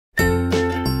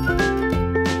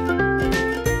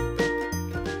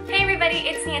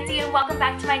welcome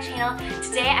back to my channel.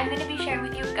 Today I'm going to be sharing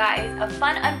with you guys a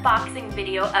fun unboxing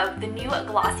video of the new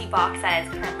Glossybox that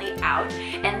is currently out.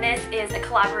 And this is a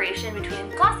collaboration between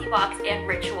Glossybox and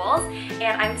Rituals.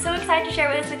 And I'm so excited to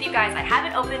share this with you guys. I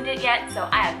haven't opened it yet, so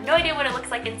I have no idea what it looks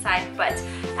like inside, but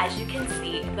as you can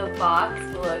see, the box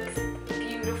looks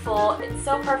beautiful. It's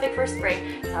so perfect for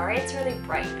spring. Sorry it's really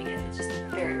bright because it's just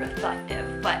very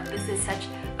reflective, but this is such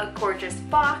a gorgeous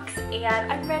box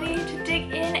and I'm ready to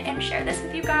dig in and share this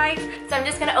with you guys. So I'm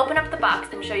just going to open up the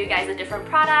box and show you guys the different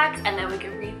products, and then we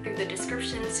can read through the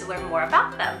descriptions to learn more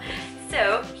about them.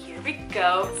 So here we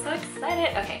go. I'm so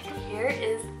excited. Okay, here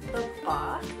is the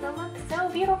box. That looks so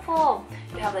beautiful.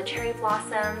 You have the cherry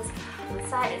blossoms. On the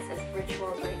side it says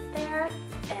Rituals right there,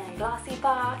 and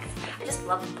Glossybox. I just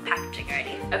love the packaging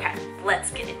already. Okay,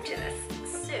 let's get into this.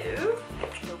 So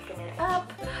let's open it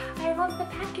up. I love the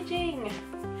packaging.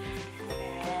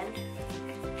 And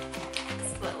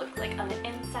this is what it looks like on the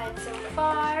inside so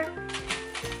far.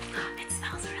 It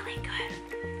smells really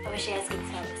good. I wish you guys could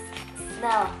smell this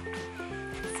smell.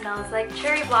 It smells like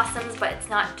cherry blossoms, but it's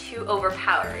not too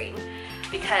overpowering,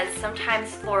 because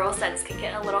sometimes floral scents can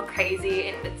get a little crazy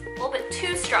and it's a little bit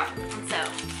too strong. And so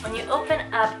when you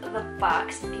open up the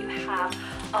box, you have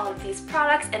all of these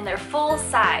products, and they're full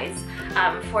size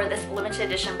for this limited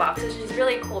edition box, which is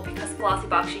really cool because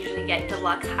Glossybox usually get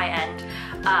deluxe high-end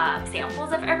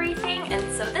samples of everything, and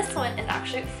so this one is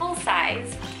actually full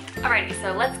size. Alrighty,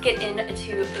 so let's get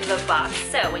into the box.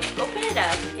 So when you open it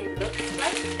up, it looks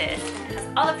like this, and it has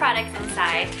all the products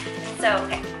inside. And so,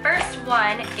 okay, first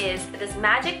one is this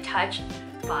Magic Touch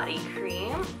body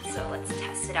cream. So let's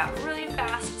test it out really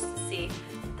fast just to see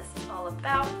what this is all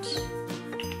about.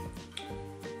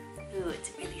 Ooh,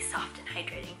 it's really soft and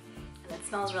hydrating. And it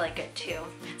smells really good too.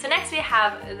 So next we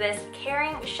have this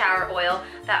Caring Shower Oil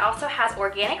that also has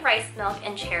organic rice milk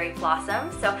and cherry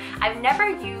blossoms. So I've never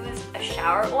used a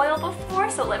shower oil before,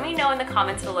 so let me know in the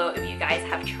comments below if you guys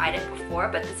have tried it before,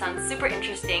 but this sounds super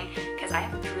interesting because I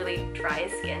have really dry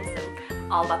skin, so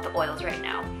I'm all about the oils right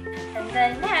now. And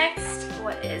then next,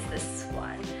 what is this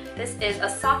one? This is a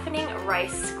softening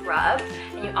rice scrub,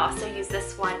 and you also use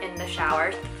this one in the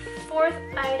shower. Fourth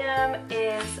item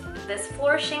is this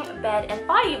Flourishing Bed and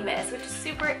Body Mist, which is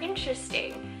super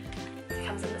interesting. It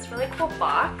comes in this really cool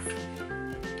box,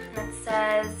 and it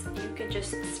says you could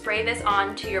just spray this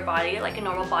onto your body like a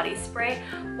normal body spray,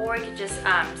 or you could just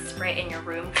spray it in your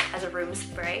room as a room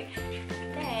spray.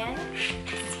 Then,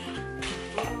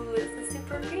 ooh, this is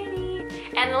super pretty.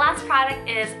 And the last product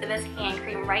is this hand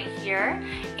cream right here,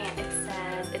 and it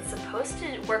says it's supposed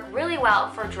to work really well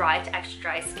for dry to extra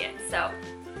dry skin. So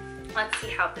let's see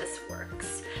how this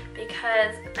works,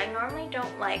 because I normally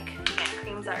don't like hand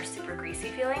creams that are super greasy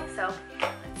feeling, so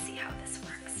let's see how this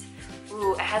works.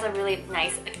 Ooh, it has a really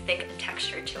nice thick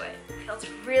texture to it. It feels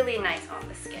really nice on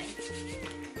the skin.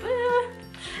 Ooh.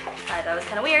 I thought that was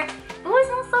kind of weird. Ooh, it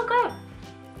smells so good.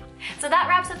 So that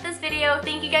wraps up this video.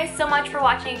 Thank you guys so much for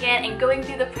watching again and going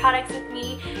through the products with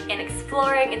me and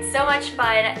exploring. It's so much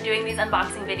fun doing these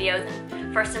unboxing videos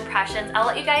and first impressions. I'll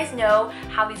let you guys know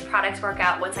how these products work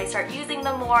out once I start using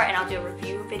them more, and I'll do a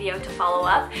review video to follow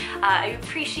up. I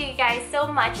appreciate you guys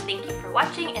so much. Thank you for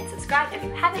watching, and subscribe if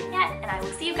you haven't yet, and I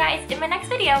will see you guys in my next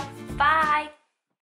video. Bye!